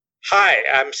Hi,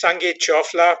 I'm Sangeet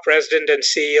Chofla, President and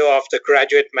CEO of the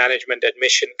Graduate Management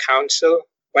Admission Council.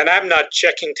 When I'm not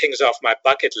checking things off my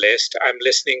bucket list, I'm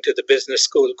listening to the Business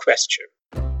School Question.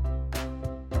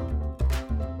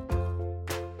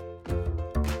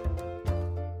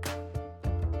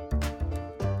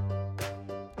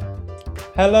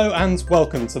 Hello and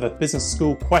welcome to the Business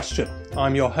School Question.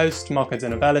 I'm your host, Marco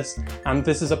Dinovelis, and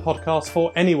this is a podcast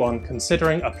for anyone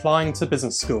considering applying to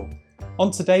business school. On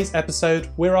today's episode,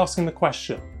 we're asking the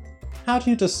question, how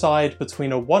do you decide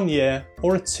between a 1-year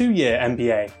or a 2-year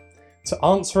MBA? To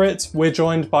answer it, we're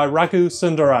joined by Raghu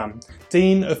Sundaram,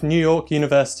 Dean of New York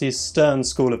University's Stern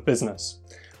School of Business.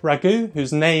 Raghu,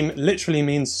 whose name literally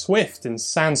means swift in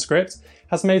Sanskrit,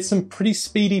 has made some pretty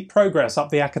speedy progress up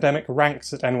the academic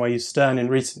ranks at NYU Stern in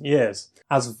recent years.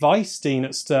 As Vice Dean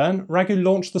at Stern, Raghu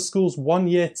launched the school's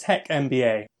 1-year Tech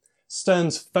MBA.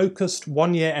 Stern's focused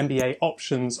 1-year MBA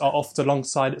options are offered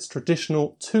alongside its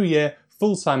traditional 2-year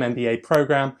full-time MBA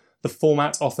program, the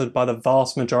format offered by the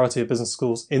vast majority of business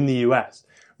schools in the US.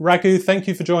 Raghu, thank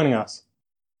you for joining us.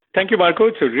 Thank you, Marco.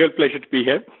 It's a real pleasure to be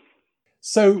here.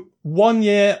 So, 1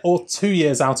 year or 2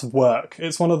 years out of work?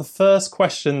 It's one of the first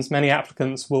questions many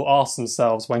applicants will ask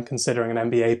themselves when considering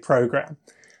an MBA program.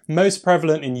 Most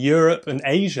prevalent in Europe and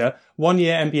Asia,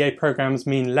 1-year MBA programs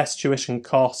mean less tuition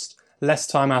cost, less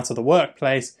time out of the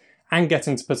workplace, and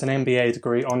getting to put an MBA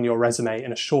degree on your resume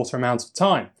in a shorter amount of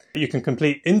time. You can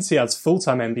complete INSEAD's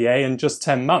full-time MBA in just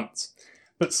 10 months.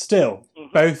 But still,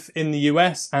 both in the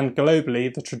US and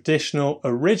globally, the traditional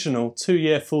original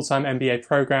 2-year full-time MBA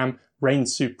program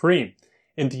reigns supreme.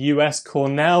 In the US,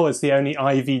 Cornell is the only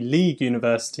Ivy League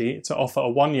university to offer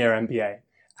a 1-year MBA.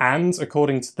 And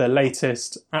according to the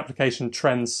latest Application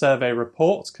Trends Survey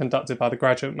report conducted by the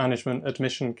Graduate Management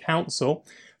Admission Council,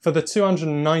 for the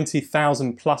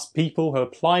 290,000 plus people who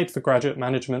applied for graduate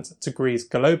management degrees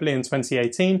globally in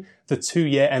 2018, the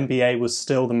 2-year MBA was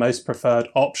still the most preferred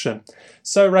option.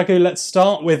 So Raghu, let's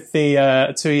start with the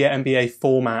 2-year MBA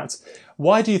format.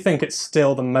 Why do you think it's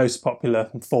still the most popular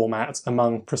format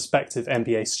among prospective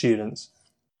MBA students?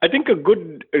 I think a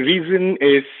good reason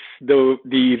is the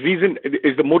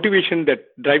motivation that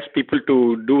drives people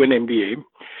to do an MBA.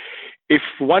 If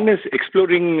one is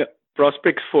exploring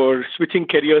prospects for switching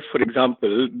careers, for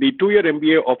example, the 2-year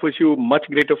MBA offers you much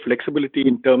greater flexibility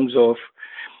in terms of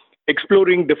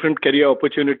exploring different career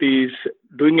opportunities,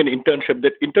 doing an internship.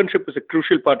 That internship is a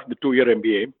crucial part of the 2-year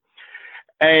MBA,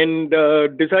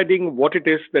 and deciding what it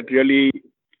is that you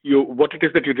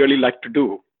really like to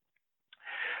do.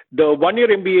 The 1-year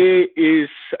MBA is,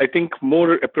 I think,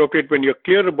 more appropriate when you're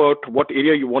clear about what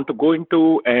area you want to go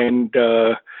into, and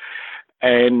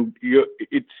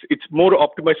it's more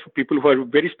optimized for people who are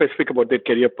very specific about their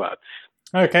career paths.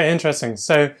 Okay, interesting.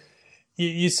 So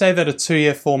you say that a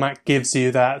 2-year format gives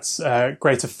you that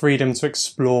greater freedom to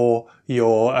explore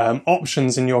your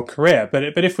options in your career.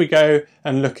 But if we go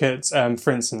and look at,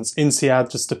 for instance,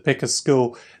 INSEAD, just to pick a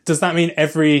school, does that mean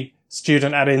every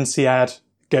student at INSEAD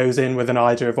goes in with an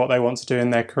idea of what they want to do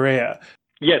in their career?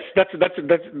 Yes, that's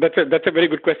a very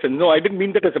good question. No, I didn't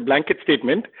mean that as a blanket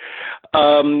statement,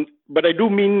 but I do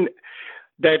mean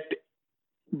that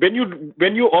when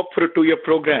you opt for a 2-year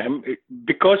program,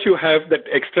 because you have that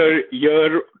extra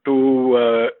year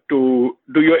to do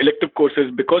your elective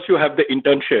courses, because you have the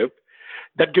internship,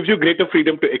 that gives you greater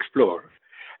freedom to explore.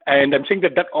 And I'm saying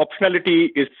that optionality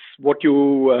is what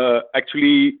you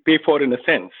actually pay for in a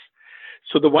sense.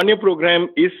 So the 1-year program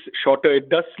is shorter. It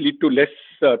does lead to less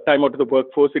time out of the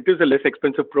workforce. It is a less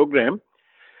expensive program,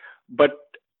 but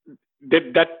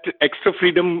that extra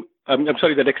freedom,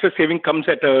 that extra saving comes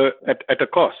at a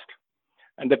cost,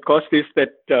 and that cost is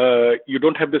that you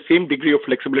don't have the same degree of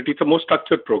flexibility. It's a more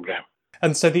structured program.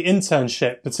 And so the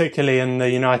internship, particularly in the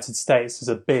United States, is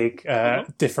a big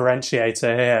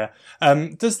differentiator here.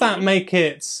 Does that make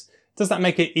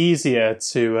it easier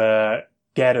to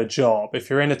get a job? If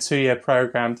you're in a 2-year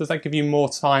program, does that give you more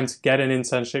time to get an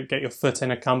internship, get your foot in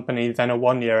a company than a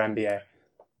 1-year MBA?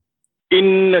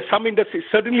 In some industries,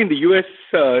 certainly in the US,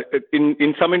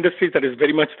 in some industries that is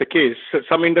very much the case.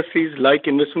 Some industries like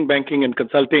investment banking and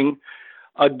consulting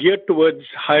are geared towards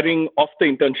hiring off the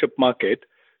internship market.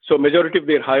 So majority of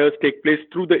their hires take place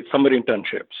through the summer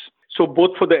internships. So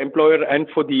both for the employer and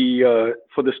for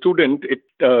the student, it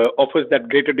offers that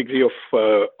greater degree of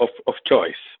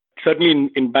choice. Certainly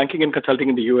in banking and consulting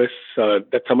in the US,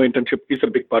 that summer internship is a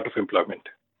big part of employment.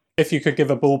 If you could give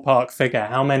a ballpark figure,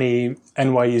 how many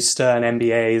NYU Stern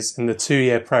MBAs in the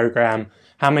 2-year program,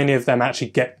 how many of them actually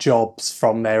get jobs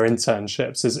from their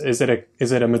internships?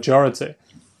 Is it a majority?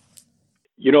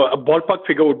 A ballpark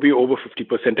figure would be over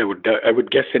 50%, I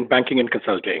would guess, in banking and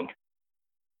consulting.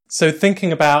 So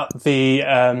thinking about the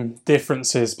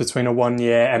differences between a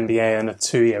 1-year MBA and a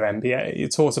 2-year MBA, you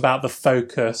talked about the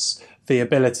focus, the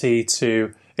ability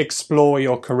to explore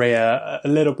your career a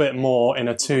little bit more in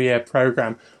a 2-year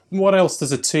program. What else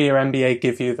does a 2-year MBA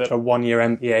give you that a 1-year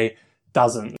MBA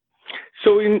doesn't?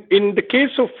 So in the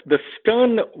case of the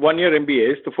Stern 1-year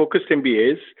MBAs, the focused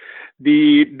MBAs,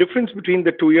 the difference between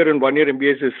the 2-year and 1-year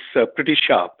MBAs is pretty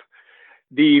sharp.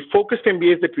 The focused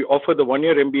MBAs that we offer, the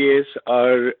 1-year MBAs,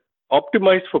 are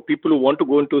optimized for people who want to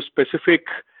go into specific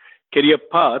career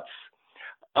paths.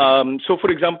 So, for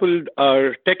example,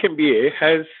 our tech MBA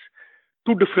has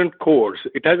 2 different cores.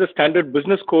 It has a standard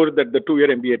business core that the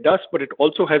 2-year MBA does, but it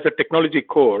also has a technology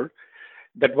core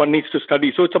that one needs to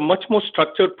study. So it's a much more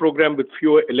structured program with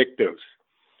fewer electives.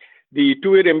 The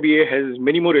 2-year MBA has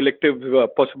many more elective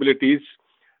possibilities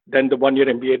than the 1-year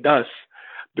MBA does,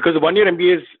 because the 1-year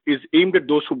MBA is aimed at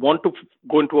those who want to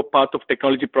go into a path of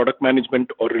technology, product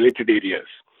management, or related areas.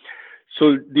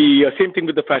 So the same thing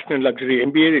with the fashion and luxury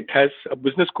MBA. It has a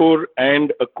business core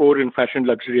and a core in fashion,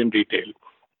 luxury, and retail.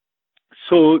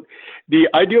 So the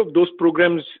idea of those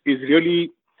programs is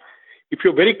really, if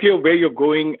you're very clear where you're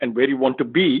going and where you want to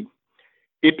be,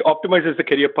 it optimizes the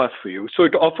career path for you. So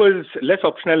it offers less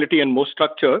optionality and more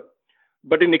structure,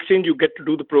 but in exchange, you get to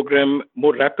do the program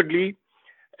more rapidly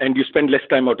and you spend less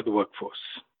time out of the workforce.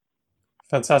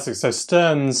 Fantastic. So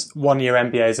Stern's 1-year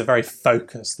MBAs are very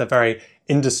focused. They're very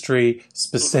industry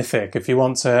specific. If you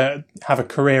want to have a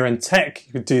career in tech,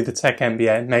 you could do the tech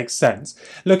MBA. It makes sense.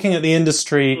 Looking at the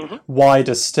industry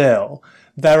wider still,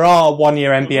 there are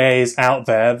 1-year MBAs out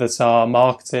there that are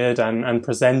marketed and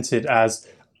presented as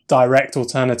direct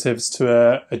alternatives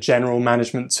to a general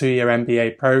management 2-year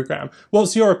MBA program.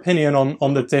 What's your opinion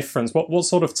on the difference? What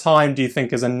sort of time do you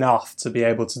think is enough to be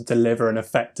able to deliver an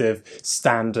effective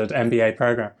standard MBA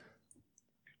program?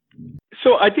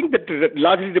 So I think that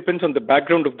largely depends on the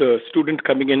background of the student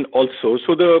coming in also.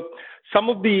 So some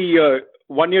of the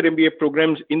 1-year MBA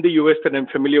programs in the US that I'm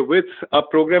familiar with are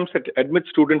programs that admit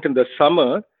students in the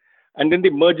summer, and then they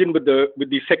merge in with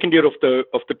the second year of the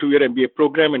 2-year MBA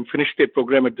program and finish their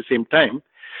program at the same time.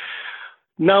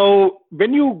 Now,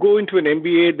 when you go into an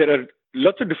MBA, there are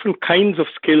lots of different kinds of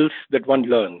skills that one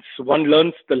learns. One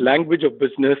learns the language of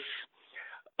business,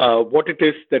 what it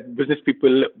is that business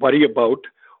people worry about.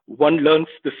 One learns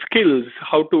the skills,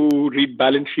 how to read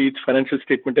balance sheets, financial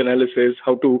statement analysis,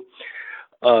 how to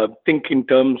think in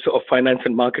terms of finance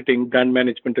and marketing, brand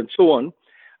management, and so on.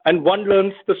 And one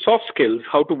learns the soft skills,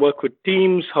 how to work with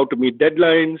teams, how to meet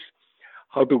deadlines,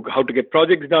 how to get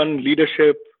projects done,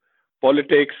 leadership,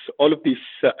 politics, all of these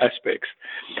aspects.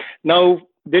 Now,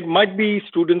 there might be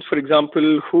students, for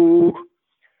example, who,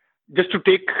 just to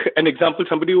take an example,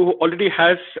 somebody who already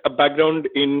has a background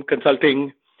in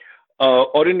consulting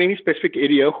or in any specific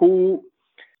area who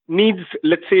needs,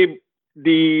 let's say,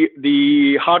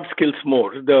 the hard skills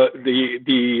more,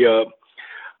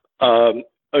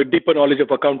 a deeper knowledge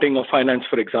of accounting or finance,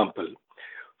 for example.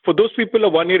 For those people, a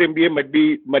 1-year MBA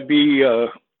might be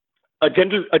a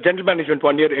general management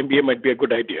 1-year MBA might be a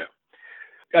good idea.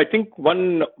 I think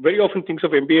one very often thinks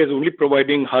of MBA as only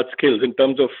providing hard skills in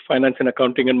terms of finance and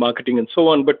accounting and marketing and so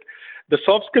on, but the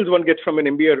soft skills one gets from an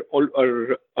MBA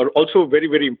are also very,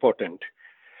 very important.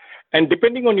 And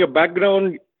depending on your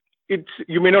background,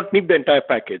 you may not need the entire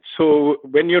package. So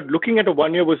when you're looking at a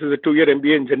 1-year versus a 2-year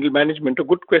MBA in general management, a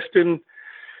good question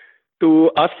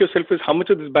to ask yourself is, how much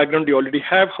of this background do you already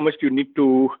have? How much do you need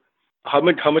to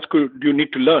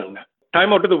learn?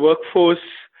 Time out of the workforce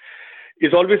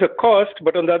is always a cost,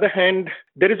 but on the other hand,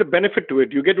 there is a benefit to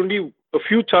it. You get only a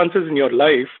few chances in your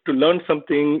life to learn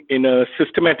something in a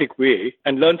systematic way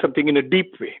and learn something in a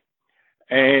deep way.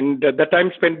 And the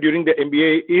time spent during the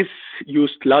MBA is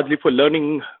used largely for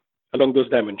learning along those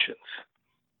dimensions.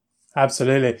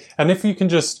 Absolutely. And if you can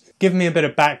just give me a bit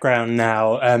of background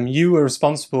now, you were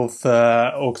responsible for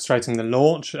orchestrating the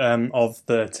launch of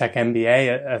the Tech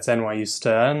MBA at NYU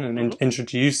Stern and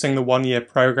introducing the 1-year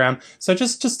program. So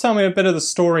just tell me a bit of the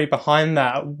story behind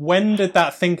that. When did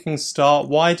that thinking start?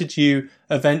 Why did you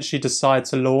eventually decide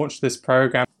to launch this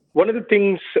program? One of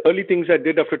the early things I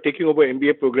did after taking over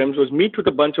MBA programs was meet with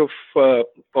a bunch of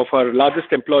our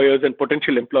largest employers and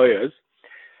potential employers,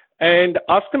 and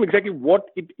ask them exactly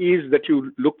what it is that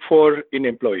you look for in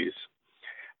employees.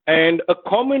 And a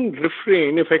common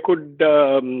refrain, if I could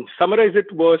summarize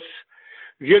it, was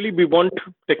really we want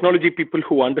technology people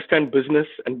who understand business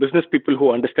and business people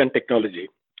who understand technology.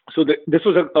 So this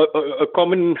was a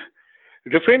common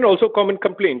refrain, also common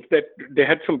complaint, that they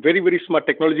had some very, very smart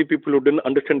technology people who didn't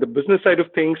understand the business side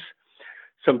of things,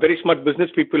 some very smart business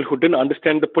people who didn't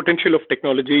understand the potential of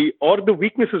technology or the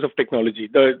weaknesses of technology,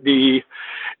 the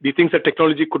things that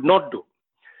technology could not do.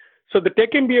 So the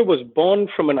Tech MBA was born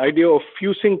from an idea of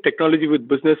fusing technology with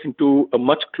business into a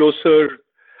much closer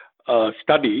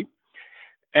study.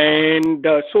 And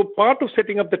so part of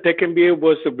setting up the Tech MBA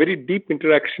was a very deep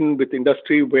interaction with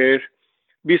industry, where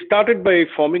we started by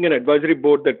forming an advisory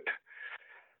board that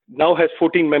now has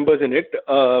 14 members in it,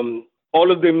 all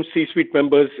of them C-suite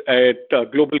members at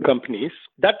global companies.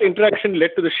 That interaction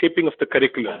led to the shaping of the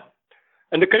curriculum.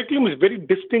 And the curriculum is very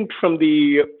distinct from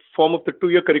the form of the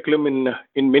two-year curriculum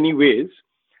in many ways,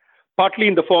 partly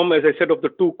in the form, as I said, of the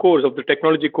two cores, of the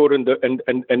technology core and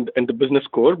the business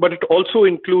core, but it also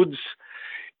includes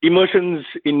immersions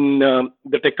in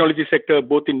the technology sector,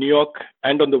 both in New York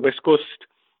and on the West Coast,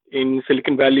 in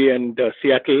Silicon Valley and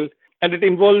Seattle. And it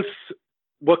involves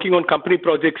working on company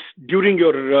projects during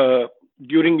your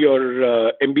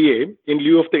MBA in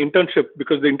lieu of the internship,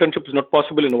 because the internship is not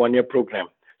possible in a one-year program.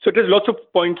 So it has lots of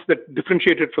points that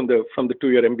differentiate it from the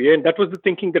two-year MBA, and that was the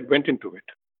thinking that went into it.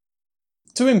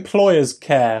 Do employers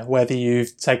care whether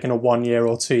you've taken a 1-year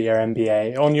or 2-year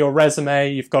MBA? On your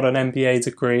resume, you've got an MBA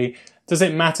degree. Does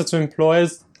it matter to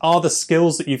employers? Are the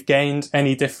skills that you've gained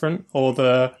any different, or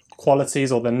the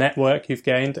qualities or the network you've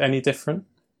gained any different?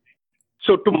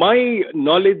 So to my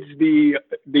knowledge, the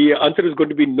answer is going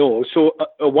to be no. So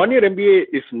a 1-year MBA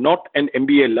is not an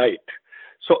MBA light.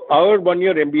 So our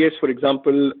 1-year MBAs, for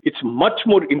example, it's much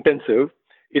more intensive.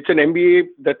 It's an MBA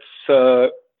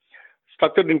that's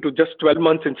structured into just 12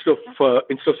 months instead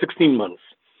of 16 months.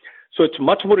 So it's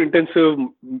much more intensive.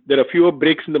 There are fewer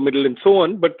breaks in the middle and so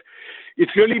on, but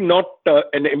it's really not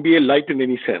an MBA light in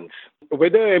any sense.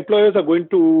 Whether employers are going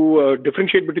to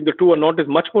differentiate between the two or not is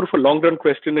much more of a long-run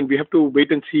question, and we have to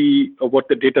wait and see what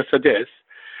the data suggests.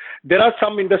 There are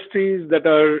some industries that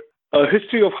are a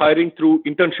history of hiring through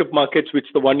internship markets, which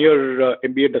the 1-year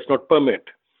MBA does not permit.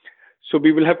 So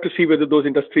we will have to see whether those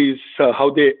industries,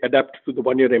 how they adapt to the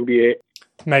 1-year MBA.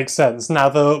 Makes sense. Now,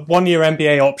 the 1-year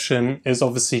MBA option is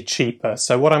obviously cheaper.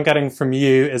 So what I'm getting from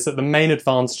you is that the main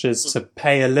advantages to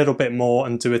pay a little bit more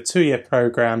and do a 2-year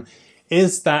program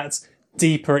is that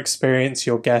deeper experience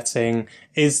you're getting,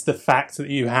 is the fact that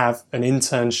you have an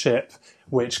internship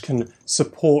which can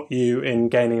support you in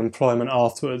gaining employment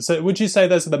afterwards. So would you say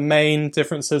those are the main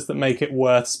differences that make it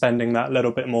worth spending that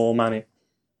little bit more money?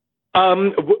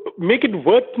 Make it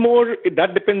worth more,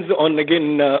 that depends on,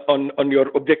 again, on your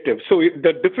objective. So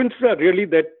the differences are really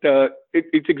that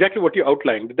it's exactly what you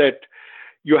outlined, that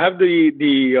you have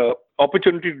the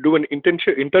opportunity to do an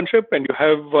internship, and you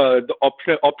have the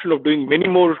option of doing many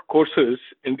more courses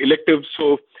and electives.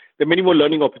 So there are many more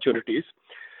learning opportunities.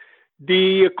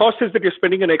 The cost is that you're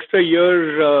spending an extra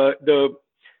year,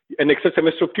 an extra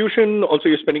semester of tuition. Also,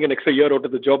 you're spending an extra year out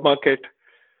of the job market.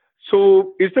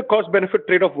 So is the cost-benefit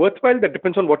trade-off worthwhile? That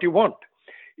depends on what you want.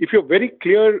 If you're very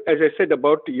clear, as I said,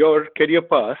 about your career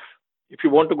path, if you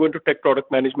want to go into tech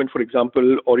product management, for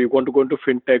example, or you want to go into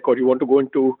fintech, or you want to go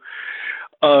into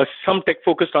some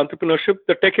tech-focused entrepreneurship,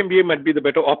 the Tech MBA might be the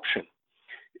better option.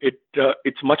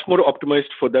 It's much more optimized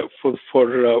for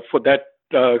that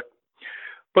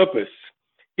purpose.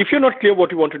 If you're not clear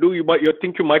what you want to do, you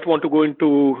think you might want to go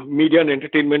into media and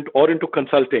entertainment or into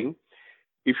consulting.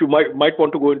 If you might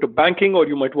want to go into banking, or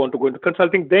you might want to go into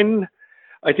consulting, then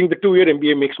I think the 2-year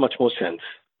MBA makes much more sense.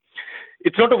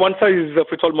 It's not a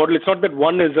one-size-fits-all model. It's not that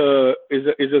one is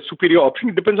a superior option.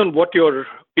 It depends on what your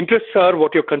interests are,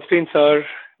 what your constraints are,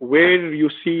 where you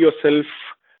see yourself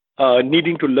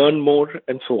needing to learn more,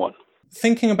 and so on.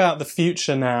 Thinking about the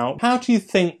future now, how do you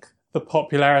think the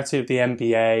popularity of the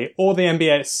MBA or the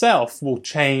MBA itself will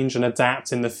change and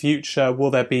adapt in the future? Will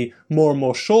there be more and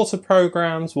more shorter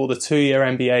programs? Will the 2-year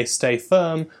MBA stay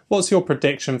firm? What's your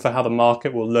prediction for how the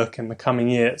market will look in the coming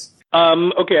years?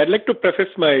 Okay, I'd like to preface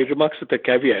my remarks with a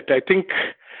caveat. I think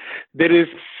there is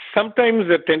sometimes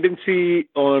a tendency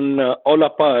on all our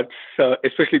parts,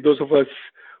 especially those of us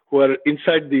who are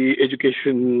inside the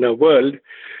education world,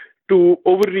 to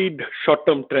overread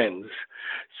short-term trends.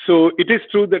 So it is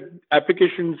true that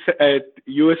applications at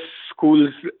US schools,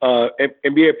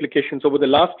 MBA applications over the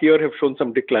last year have shown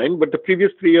some decline, but the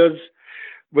previous 3 years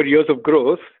were years of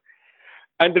growth.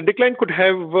 And the decline could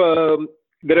have,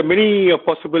 there are many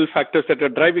possible factors that are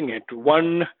driving it.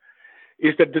 One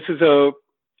is that this is a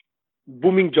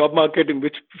booming job market in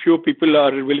which fewer people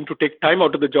are willing to take time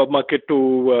out of the job market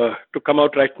to come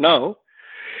out right now.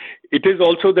 It is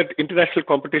also that international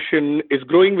competition is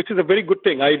growing, which is a very good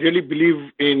thing. I really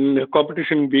believe in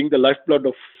competition being the lifeblood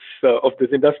of this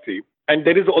industry. And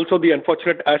there is also the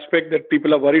unfortunate aspect that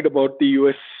people are worried about the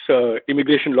US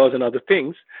immigration laws and other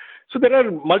things. So there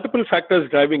are multiple factors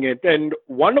driving it. And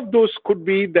one of those could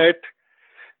be that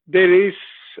there is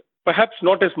perhaps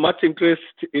not as much interest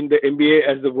in the MBA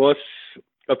as there was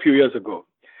a few years ago.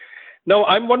 Now,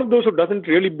 I'm one of those who doesn't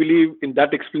really believe in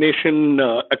that explanation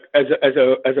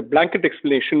as a blanket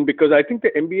explanation, because I think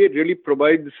the MBA really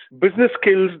provides business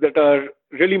skills that are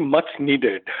really much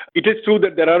needed. It is true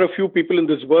that there are a few people in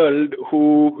this world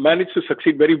who manage to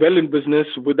succeed very well in business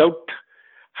without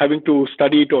having to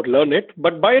study it or learn it.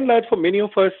 But by and large, for many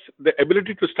of us, the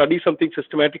ability to study something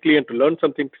systematically and to learn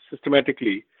something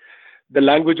systematically, the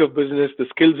language of business, the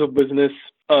skills of business,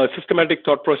 systematic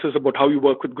thought process about how you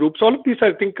work with groups, all of these,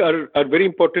 I think, are very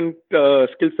important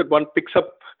skills that one picks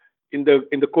up in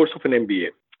the course of an MBA.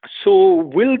 So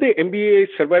will the MBA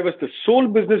survive as the sole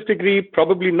business degree?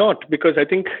 Probably not, because I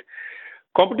think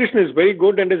competition is very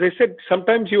good. And as I said,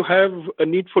 sometimes you have a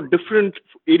need for different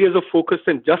areas of focus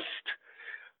than just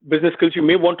business skills. You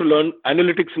may want to learn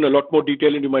analytics in a lot more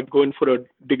detail, and you might go in for a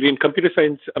degree in data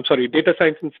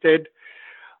science instead.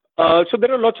 So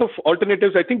there are lots of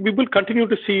alternatives. I think we will continue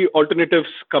to see alternatives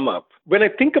come up. When I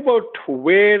think about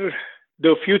where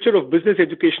the future of business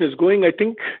education is going, I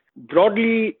think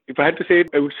broadly, if I had to say it,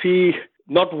 I would see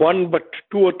not one, but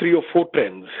 2 or 3 or 4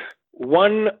 trends.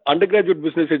 One, undergraduate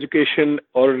business education,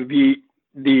 or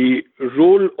the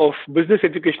role of business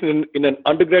education in an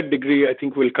undergrad degree, I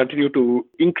think will continue to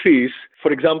increase.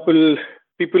 For example,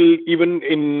 people even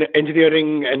in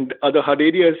engineering and other hard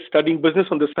areas studying business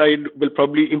on the side will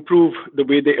probably improve the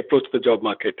way they approach the job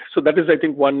market. So that is, I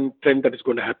think, one trend that is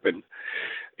going to happen.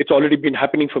 It's already been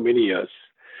happening for many years.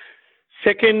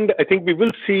 Second, I think we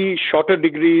will see shorter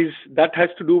degrees. That has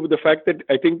to do with the fact that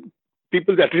I think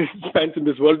people's attention spans in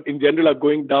this world in general are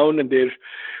going down, and their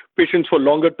patience for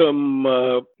longer term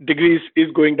degrees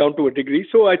is going down to a degree.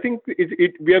 So I think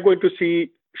we are going to see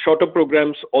shorter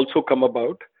programs also come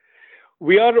about.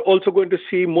 We are also going to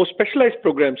see more specialized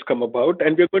programs come about,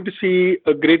 and we're going to see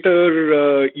a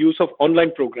greater use of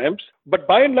online programs. But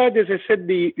by and large, as I said,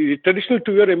 the traditional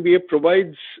 2-year MBA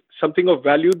provides something of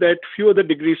value that few other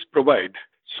degrees provide.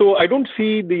 So I don't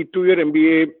see the 2-year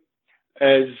MBA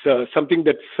as something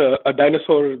that's a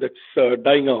dinosaur that's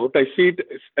dying out. I see it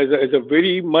as a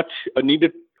very much a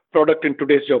needed product in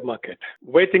today's job market.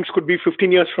 Where things could be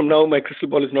 15 years from now, my crystal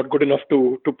ball is not good enough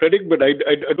to predict, but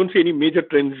I don't see any major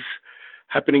trends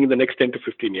happening in the next 10 to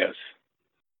 15 years.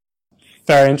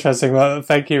 Very interesting. Well,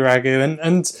 thank you, Raghu.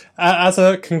 And as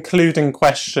a concluding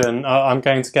question, I'm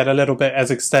going to get a little bit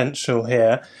existential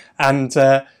here and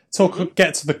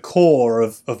get to the core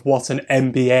of what an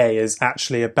MBA is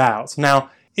actually about.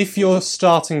 Now, if you're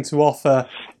starting to offer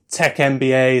tech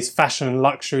MBAs, fashion and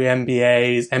luxury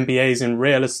MBAs, MBAs in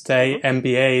real estate,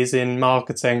 MBAs in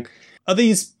marketing, are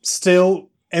these still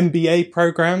MBA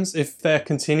programs if they're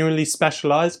continually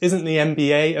specialized? Isn't the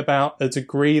MBA about a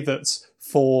degree that's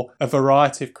for a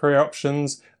variety of career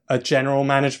options, a general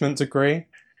management degree?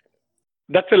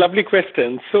 That's a lovely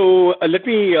question. So let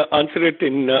me answer it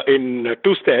in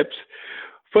 2 steps.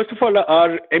 First of all,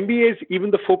 our MBAs,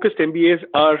 even the focused MBAs,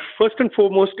 are first and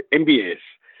foremost MBAs.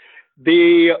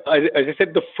 They, as I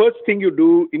said, the first thing you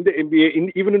do in the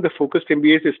MBA, even in the focused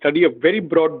MBAs, is study a very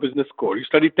broad business core. You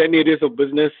study 10 areas of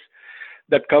business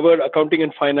that cover accounting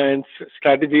and finance,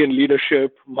 strategy and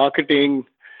leadership, marketing,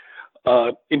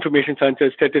 information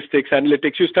sciences, statistics,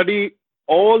 analytics. You study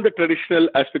all the traditional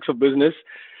aspects of business.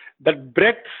 That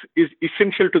breadth is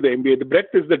essential to the MBA. The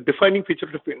breadth is the defining feature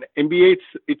of an MBA.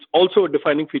 It's also a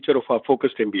defining feature of our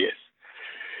focused MBAs.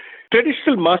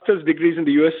 Traditional master's degrees in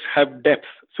the US have depth.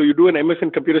 So you do an MS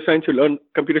in computer science, you learn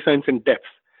computer science in depth.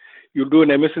 You do an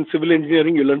MS in civil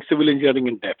engineering, you learn civil engineering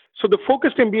in depth. So the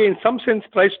focused MBA in some sense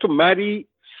tries to marry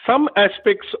some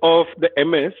aspects of the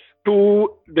MS to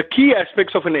the key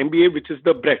aspects of an MBA, which is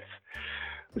the breadth.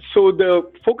 So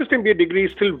the focused MBA degree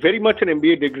is still very much an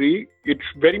MBA degree. It's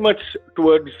very much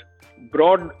towards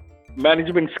broad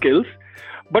management skills,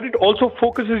 but it also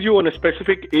focuses you on a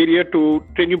specific area to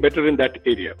train you better in that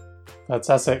area.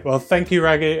 Fantastic. Well, thank you,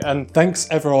 Raghu, and thanks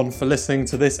everyone for listening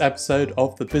to this episode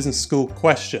of the Business School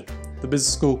Question. The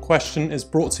Business School Question is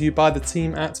brought to you by the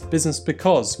team at Business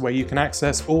Because, where you can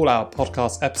access all our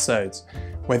podcast episodes.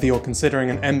 Whether you're considering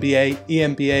an MBA,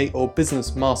 EMBA, or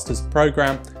Business Masters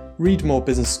program, read more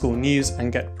business school news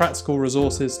and get practical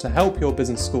resources to help your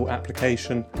business school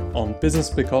application on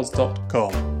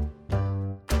businessbecause.com.